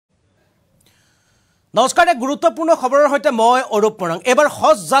নমস্কাৰ এক গুৰুত্বপূৰ্ণ খবৰৰ সৈতে মই অৰূপ মৰাং এবাৰ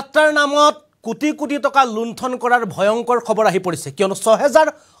হজ যাত্ৰাৰ নামত কোটি কোটি টকা লুণ্ঠন কৰাৰ ভয়ংকৰ খবৰ আহি পৰিছে কিয়নো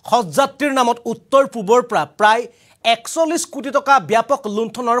 ৬০০০ হজ যাত্ৰীৰ নামত উত্তৰ পূবৰ পৰা প্ৰায় ৪১ কোটি টকা ব্যাপক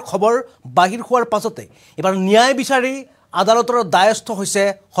লুণ্ঠনৰ খবৰ বাহিৰ হোৱাৰ পাছতে এবাৰ ন্যায় বিচাৰি আদালতৰ দায়স্থ হৈছে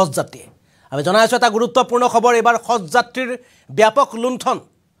হজ যাত্ৰী আমি জনাইছো এটা গুৰুত্বপূৰ্ণ খবৰ এবাৰ হজ যাত্ৰীৰ ব্যাপক লুণ্ঠন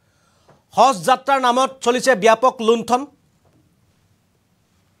হজ যাত্ৰাৰ নামত চলিছে ব্যাপক লুণ্ঠন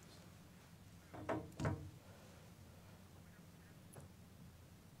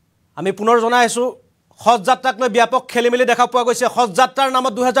আমি পুনৰ জনাইছো হজ যাত্ৰাক লৈ ব্যাপক খেলিমেলি দেখা পোৱা গৈছে হজ যাত্ৰাৰ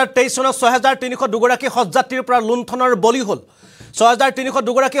নামত ২০২৩ চনত ৬৩০২ গৰাকী হজ যাত্ৰীৰ পৰা লুণ্ঠনৰ বলি হ'ল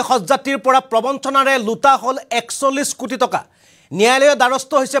 ৬৩০২ গৰাকী হজ যাত্ৰীৰ পৰা প্ৰবঞ্চনাৰে লুটা হ'ল ৪১ কোটি টকা ন্যায়ালয়ৰ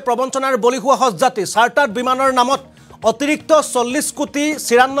দ্বাৰস্থ হৈছে প্ৰবঞ্চনাৰ বলি হোৱা হজ যাত্ৰী চাৰ্টাৰ বিমানৰ নামত অতিৰিক্ত ৪০ কোটি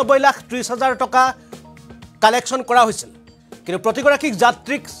 ৯৬ লাখ ৩০ হাজাৰ টকা কালেকশ্যন কৰা হৈছিল কিন্তু প্ৰতিগৰাকী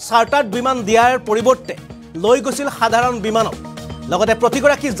যাত্ৰীক চাৰ্টাৰ বিমান দিয়াৰ পৰিৱৰ্তে লৈ গৈছিল সাধাৰণ বিমানত লগতে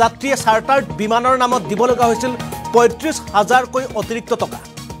প্ৰতিগৰাকী যাত্ৰীয়ে চাৰ্টাৰ বিমানৰ নামত দিব লগা হৈছিল ৩৫,০০০ কৈ অতিৰিক্ত টকা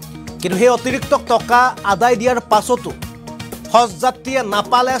কিন্তু সেই অতিৰিক্ত টকা আদায় দিয়াৰ পাছতো হজ যাত্ৰীয়ে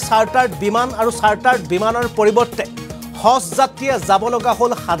নাপালে চাৰ্টাৰ বিমান আৰু চাৰ্টাৰ বিমানৰ পৰিৱৰ্তে হজ যাত্ৰীয়ে যাব লগা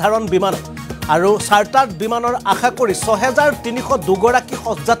হ'ল সাধাৰণ বিমানত আৰু চাৰ্টাৰ বিমানৰ আশা কৰি ৬৩০২ গৰাকী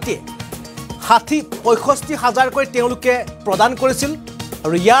হজ যাত্ৰীয়ে ৬৫,০০০ কৈ তেওঁলোকে প্ৰদান কৰিছিল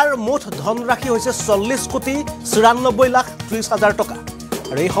আৰু ইয়াৰ মুঠ ধনৰাশি হৈছে ৪০ কোটি ৯৪ লাখ ৩০ হাজাৰ টকা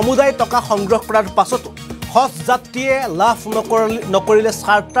আৰু এই সমুদায় টকা সংগ্ৰহ কৰাৰ পাছতো হজ যাত্ৰীয়ে লাভ নকৰিলে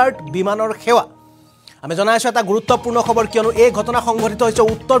চাৰ্টাৰ বিমানৰ সেৱা আমি জনাইছো এটা গুৰুত্বপূৰ্ণ খবৰ কিয়নো এই ঘটনা সংঘটিত হৈছে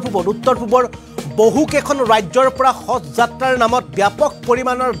উত্তৰ পূবৰ বহুকেইখন ৰাজ্যৰ পৰা হজ যাত্ৰাৰ নামত ব্যাপক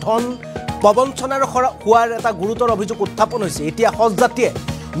পৰিমাণৰ ধন প্ৰবঞ্চনাৰ হোৱাৰ এটা গুৰুতৰ অভিযোগ উত্থাপন হৈছে এতিয়া হজ যাত্ৰীয়ে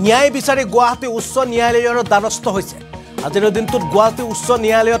ন্যায় বিচাৰি গুৱাহাটী উচ্চ ন্যায়ালয়ৰ দ্বাৰস্থ হৈছে আজিৰ দিনটোত গুৱাহাটী উচ্চ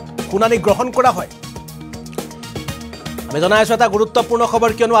ন্যায়ালয়ত শুনানি গ্ৰহণ কৰা হয় আমি জনাইছো এটা গুৰুত্বপূৰ্ণ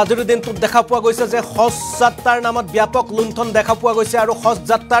খবৰ কিয়নো আজিৰ দিনটোত দেখা পোৱা গৈছে যে হজ যাত্ৰাৰ নামত ব্যাপক লুণ্ঠন দেখা পোৱা গৈছে আৰু হজ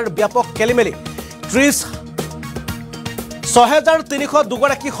যাত্ৰাৰ ব্যাপক খেলিমেলি ৬৩০২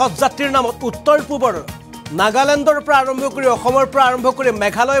 গৰাকী হজ যাত্ৰীৰ নামত উত্তৰ পূবৰ নাগালেণ্ডৰ পৰা আৰম্ভ কৰি অসমৰ পৰা আৰম্ভ কৰি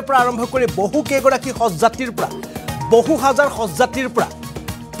মেঘালয়ৰ পৰা আৰম্ভ কৰি বহু কেইগৰাকী হজ যাত্ৰীৰ পৰা বহু হাজাৰ হজ যাত্ৰীৰ পৰা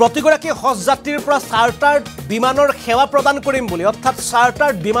প্ৰতিগৰাকী হজ যাত্ৰীৰ পৰা চাৰ্টাৰ বিমানৰ সেৱা প্ৰদান কৰিম বুলি অৰ্থাৎ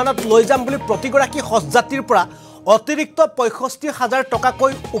চাৰ্টাৰ বিমানত লৈ যাম বুলি প্ৰতিগৰাকী হজ যাত্ৰীৰ পৰা অতিৰিক্ত ৬৫,০০০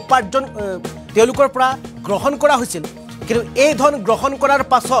 টকাকৈ উপাৰ্জন তেওঁলোকৰ পৰা গ্ৰহণ কৰা হৈছিল কিন্তু এই ধন গ্ৰহণ কৰাৰ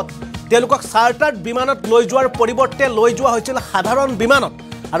পাছত তেওঁলোকক চাৰ্টাৰ বিমানত লৈ যোৱাৰ পৰিৱৰ্তে লৈ যোৱা হৈছিল সাধাৰণ বিমানত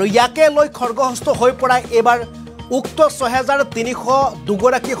আৰু ইয়াকে লৈ খৰ্গহস্ত হৈ পৰা এইবাৰ উক্ত ৬৩০২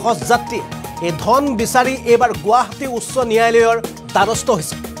 গৰাকী হজ যাত্ৰী এই ধন বিচাৰি এইবাৰ গুৱাহাটী উচ্চ ন্যায়ালয়ৰ দ্বাৰস্থ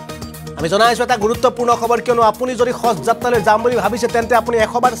হৈছে আমি জনাইছো এটা গুৰুত্বপূৰ্ণ খবৰ কিয়নো আপুনি যদি হজ যাত্ৰালৈ যাম বুলি ভাবিছে তেন্তে আপুনি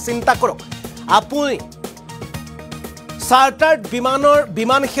এশবাৰ চিন্তা কৰক আপুনি চাৰ্টাৰ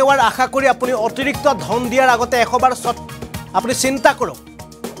বিমান সেৱাৰ আশা কৰি আপুনি অতিৰিক্ত ধন দিয়াৰ আগতে এশবাৰ আপুনি চিন্তা কৰক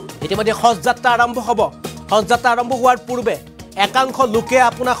ইতিমধ্যে হজ যাত্ৰা আৰম্ভ হ'ব হজ যাত্ৰা আৰম্ভ হোৱাৰ পূৰ্বে একাংশ লোকে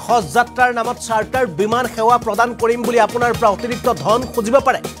আপোনাক হজ যাত্ৰাৰ নামত চাৰ্টাৰ বিমান সেৱা প্ৰদান কৰিম বুলি আপোনাৰ পৰা অতিৰিক্ত ধন খুজিব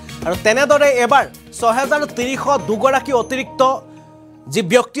পাৰে আৰু তেনেদৰে এবাৰ ৬৩০২ গৰাকী অতিৰিক্ত যি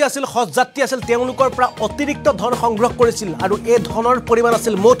ব্যক্তি আছিল হজ যাত্ৰী আছিল তেওঁলোকৰ পৰা অতিৰিক্ত ধন সংগ্ৰহ কৰিছিল আৰু এই ধনৰ পৰিমাণ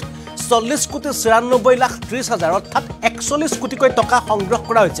আছিল মুঠ ৪০ কোটি ৯৬ লাখ ৩০ হাজাৰ অৰ্থাৎ ৪১ কোটিকৈ টকা সংগ্ৰহ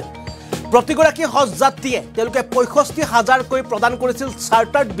কৰা হৈছিল প্ৰতিগৰাকী হজ যাত্ৰীয়ে তেওঁলোকে ৬৫,০০০ কৈ প্ৰদান কৰিছিল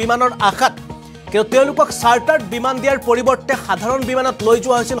চাৰ্টাৰ বিমানৰ আশাত কিন্তু তেওঁলোকক চাৰ্টাৰ বিমান দিয়াৰ পৰিৱৰ্তে সাধাৰণ বিমানত লৈ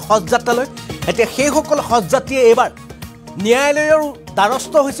যোৱা হৈছিল হজ যাত্ৰালৈ এতিয়া সেইসকল হজ যাত্ৰীয়ে এইবাৰ ন্যায়ালয়ৰ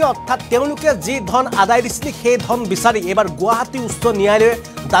দ্বাৰস্থ হৈছে অৰ্থাৎ তেওঁলোকে যি ধন আদায় দিছিল সেই ধন বিচাৰি এইবাৰ গুৱাহাটী উচ্চ ন্যায়ালয়ে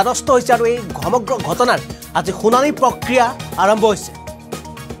দ্বাৰস্থ হৈছে আৰু এই সমগ্ৰ ঘটনাৰ আজি শুনানি প্ৰক্ৰিয়া আৰম্ভ হৈছে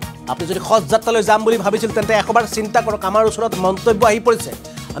আপুনি যদি হজ যাত্ৰালৈ যাম বুলি ভাবিছিল তেন্তে এশবাৰ চিন্তা কৰক আমাৰ ওচৰত মন্তব্য আহি পৰিছে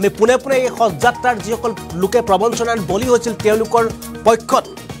আমি পোনে এই হজ যাত্ৰাৰ যিসকল লোকে প্ৰবঞ্চনাৰ বলি হৈছিল তেওঁলোকৰ পক্ষত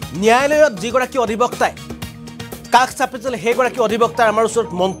ন্যায়ালয়ত যিগৰাকী অধিবক্তাই কাষ চাপিছিল সেইগৰাকী অধিবক্তাৰ আমাৰ ওচৰত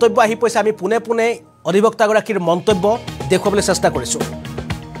মন্তব্য আহি পৰিছে আমি পোনে অধিবক্তাগৰাকীৰ মন্তব্য দেখুৱাবলৈ চেষ্টা কৰিছোঁ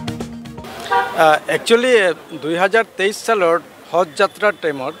একচুৱেলি ২০২৩ চনৰ হজ যাত্ৰাৰ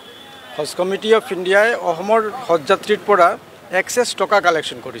টাইমত হজ কমিটি অফ ইণ্ডিয়াই অসমৰ হজ যাত্ৰীৰ পৰা এক্সেছ টকা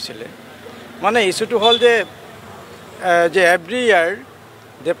কালেকশ্যন কৰিছিলে মানে ইছ্যুটো হ'ল যে every year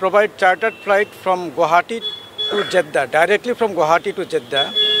De provide chartered flight from Guwahati two Jeddah directly from Guwahati two Jeddah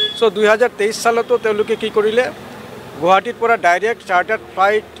চ' ২০২৩ চনতো তেওঁলোকে কি কৰিলে গুৱাহাটীৰ পৰা ডাইৰেক্ট চাৰ্টাৰ্ড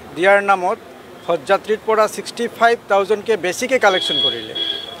ফ্লাইট দিয়াৰ নামত হজ যাত্ৰীৰ পৰা 65,000কে বেছিকৈ কালেকশ্যন কৰিলে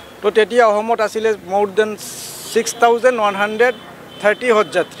তো তেতিয়া অসমত আছিলে মোৰ দেন 6,130 হজ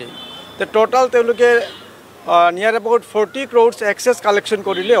যাত্ৰী তে টোটাল তেওঁলোকে নিয়াৰ এবাউট 40 crores excess collection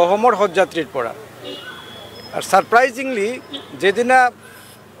কৰিলে অসমৰ হজ যাত্ৰীৰ পৰা আৰু ছাৰপ্ৰাইজিংলি যেদিনা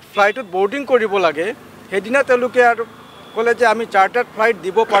ফ্লাইটত বৰ্ডিং কৰিব লাগে সেইদিনা তেওঁলোকে আৰু ক'লে যে আমি চাৰ্টাৰ্ড ফ্লাইট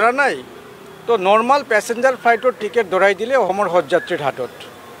দিব পৰা নাই, তো নৰ্মাল পেছেঞ্জাৰ ফ্লাইটৰ টিকেট ধৰাই দিলে অসমৰ হজযাত্ৰীৰ হাতত।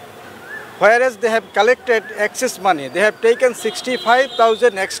 Whereas they have collected excess money, they have taken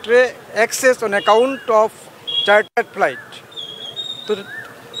 65,000 extra excess on account of chartered flight. তো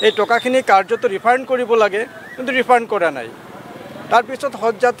এই টকাখিনি কাৰ্যত ৰিফাণ্ড কৰিব লাগে, কিন্তু ৰিফাণ্ড কৰা নাই। তাৰপিছত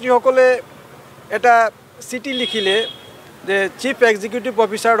হজযাত্ৰীসকলে এটা চিঠি লিখিলে যে chief executive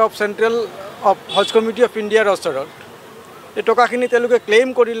officer of central of Hajj committee of ইণ্ডিয়াৰ ওচৰত। এই টকাখিনি তেওঁলোকে ক্লেইম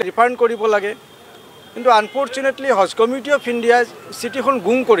কৰিলে, ৰিফাণ্ড কৰিব লাগে, কিন্তু আনফৰ্চুনেটলি হজ কমিটি অফ ইণ্ডিয়াই চিঠিখন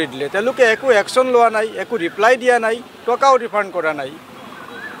গুম কৰি দিলে। তেওঁলোকে একো একশ্যন লোৱা নাই, একো ৰিপ্লাই দিয়া নাই, টকাও ৰিফাণ্ড কৰা নাই।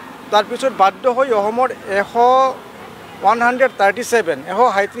 তাৰপিছত বাধ্য হৈ অসমৰ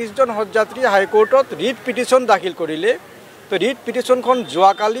 137জন হজযাত্ৰী হাইকোৰ্টত ৰিট পিটিশ্যন দাখিল কৰিলে। তো ৰিট পিটিশ্যনখন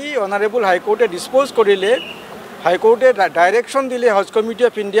যোৱাকালি অনাৰেবল হাইকোৰ্টে ডিছপ'জ কৰিলে। হাইকোৰ্টে ডাইৰেকশ্যন দিলে হজ কমিটি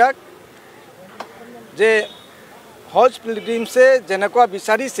অফ ইণ্ডিয়াক যে হজ পিলগ্ৰিমছে যেনেকুৱা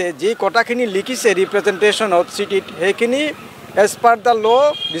বিচাৰিছে, যি কথাখিনি লিখিছে ৰিপ্ৰেজেণ্টেশ্যনত চিটিত, সেইখিনি as per the law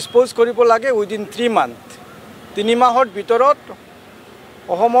dispose কৰিব লাগে উইদিন 3 মান্থ। 3 মাহৰ ভিতৰত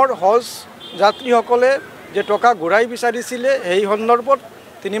অসমৰ হজ যাত্ৰীসকলে যে টকা ঘূৰাই বিচাৰিছিলে সেই সন্দৰ্ভত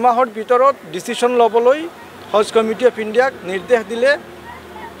 3 মাহৰ ভিতৰত ডিচিশ্যন ল'বলৈ হজ কমিটি অফ ইণ্ডিয়াক নিৰ্দেশ দিলে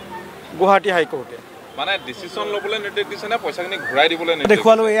গুৱাহাটী হাইকোৰ্টে। মানে ডিসিশন লবলৈ নিৰ্দেশ দিছে না পইচাখিনি ঘূৰাই দিবলৈ নিৰ্দেশ?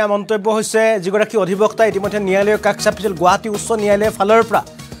 দেখুৱালো এয়া মন্তব্য হৈছে যিগৰাকী অধিবক্তা ইতিমধ্যে ন্যায়ালয়ৰ কাষ চাপিছিল গুৱাহাটী উচ্চ ন্যায়ালয়ৰ ফালৰ পৰা।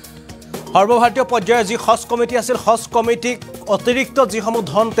 সৰ্বভাৰতীয় পৰ্যায়ৰ যি হজ কমিটি আছিল, হজ কমিটিক অতিৰিক্ত যিসমূহ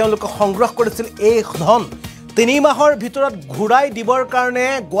ধন তেওঁলোকে সংগ্ৰহ কৰিছিল, এই ধন 3 মাহৰ ভিতৰত ঘূৰাই দিবৰ কাৰণে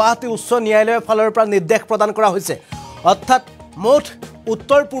গুৱাহাটী উচ্চ ন্যায়ালয়ৰ ফালৰ পৰা নিৰ্দেশ প্ৰদান কৰা হৈছে। অৰ্থাৎ মুঠ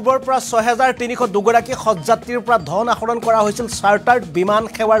উত্তৰ পূৰ্বৰ পৰা 6,302 গৰাকী হজযাত্ৰীৰ পৰা ধন আহৰণ কৰা হৈছিল চাৰ্টাৰ্ড বিমান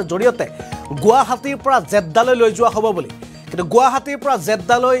সেৱাৰ জৰিয়তে গুৱাহাটীৰ পৰা জেদ্দালৈ লৈ যোৱা হ'ব বুলি। কিন্তু গুৱাহাটীৰ পৰা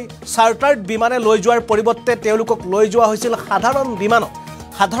জেদ্দালৈ চাৰ্টাৰ্ড বিমানে লৈ যোৱাৰ পৰিৱৰ্তে তেওঁলোকক লৈ যোৱা হৈছিল সাধাৰণ বিমানত।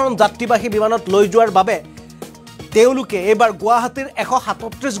 সাধাৰণ যাত্ৰীবাহী বিমানত লৈ যোৱাৰ বাবে তেওঁলোকে এইবাৰ গুৱাহাটীৰ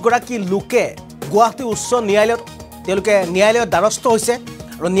 137 গৰাকী লোকে গুৱাহাটী উচ্চ ন্যায়ালয়ত তেওঁলোকে ন্যায়ালয়ৰ দ্বাৰস্থ হৈছে।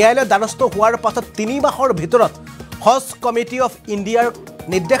 আৰু ন্যায়ালয়ৰ দ্বাৰস্থ হোৱাৰ পাছত 3 মাহৰ ভিতৰত হজ কমিটি অফ ইণ্ডিয়াৰ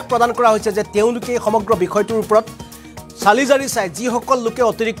নিৰ্দেশ প্ৰদান কৰা হৈছে যে তেওঁলোকে সমগ্ৰ বিষয়টোৰ ওপৰত চালিজাৰি চাই যিসকল লোকে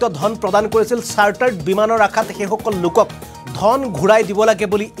অতিৰিক্ত ধন প্ৰদান কৰিছিল চাৰ্টাৰ্ড বিমানৰ আশাত সেইসকল লোকক ধন ঘূৰাই দিব লাগে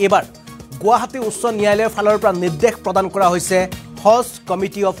বুলি এইবাৰ গুৱাহাটী উচ্চ ন্যায়ালয়ৰ ফালৰ পৰা নিৰ্দেশ প্ৰদান কৰা হৈছে হজ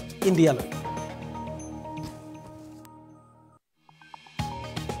কমিটি অফ ইণ্ডিয়ালৈ।